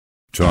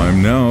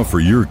Time now for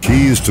your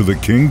keys to the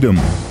kingdom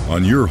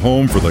on your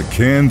home for the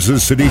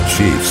Kansas City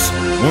Chiefs.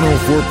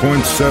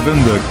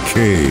 104.7 The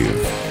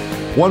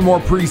Cave. One more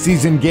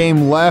preseason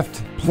game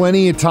left.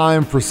 Plenty of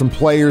time for some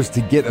players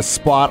to get a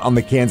spot on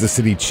the Kansas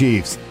City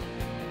Chiefs.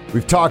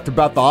 We've talked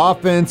about the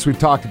offense, we've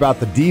talked about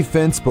the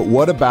defense, but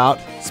what about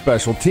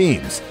special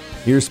teams?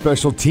 Here's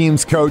special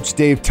teams coach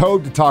Dave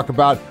Toub to talk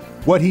about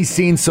what he's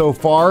seen so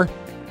far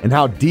and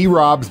how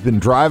D-Rob's been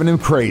driving him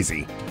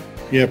crazy.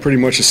 Yeah, pretty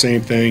much the same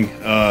thing.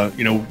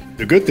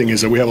 The good thing is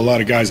that we have a lot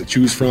of guys to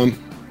choose from,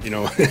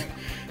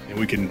 and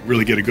we can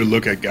really get a good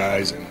look at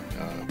guys, and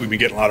we've been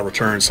getting a lot of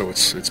returns, so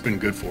it's been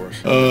good for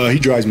us. He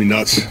drives me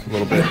nuts a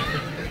little bit.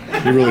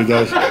 He really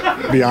does,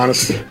 to be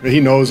honest. He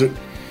knows it.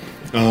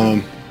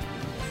 I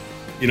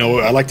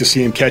like to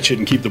see him catch it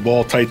and keep the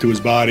ball tight to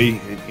his body.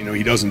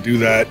 He doesn't do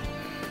that.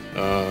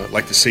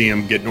 Like to see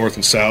him get north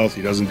and south.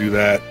 He doesn't do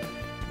that.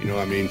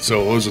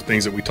 So those are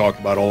things that we talk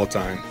about all the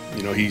time.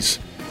 He's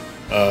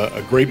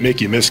a great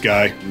make-you-miss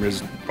guy.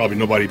 There's probably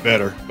nobody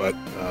better, but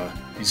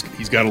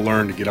he's got to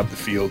learn to get up the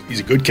field.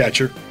 He's a good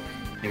catcher.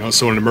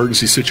 So in an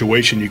emergency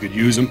situation, you could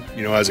use him,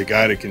 as a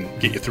guy that can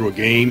get you through a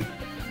game.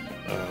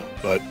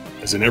 But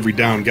as an every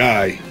down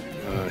guy,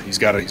 he's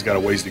got a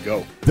ways to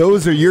go.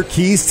 Those are your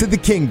keys to the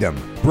kingdom.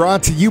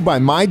 Brought to you by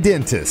My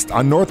Dentist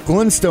on North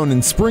Glenstone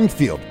in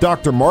Springfield.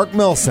 Dr. Mark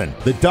Melson,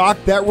 the doc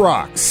that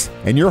rocks.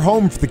 And your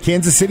home for the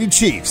Kansas City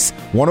Chiefs,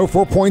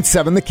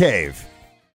 104.7 The Cave.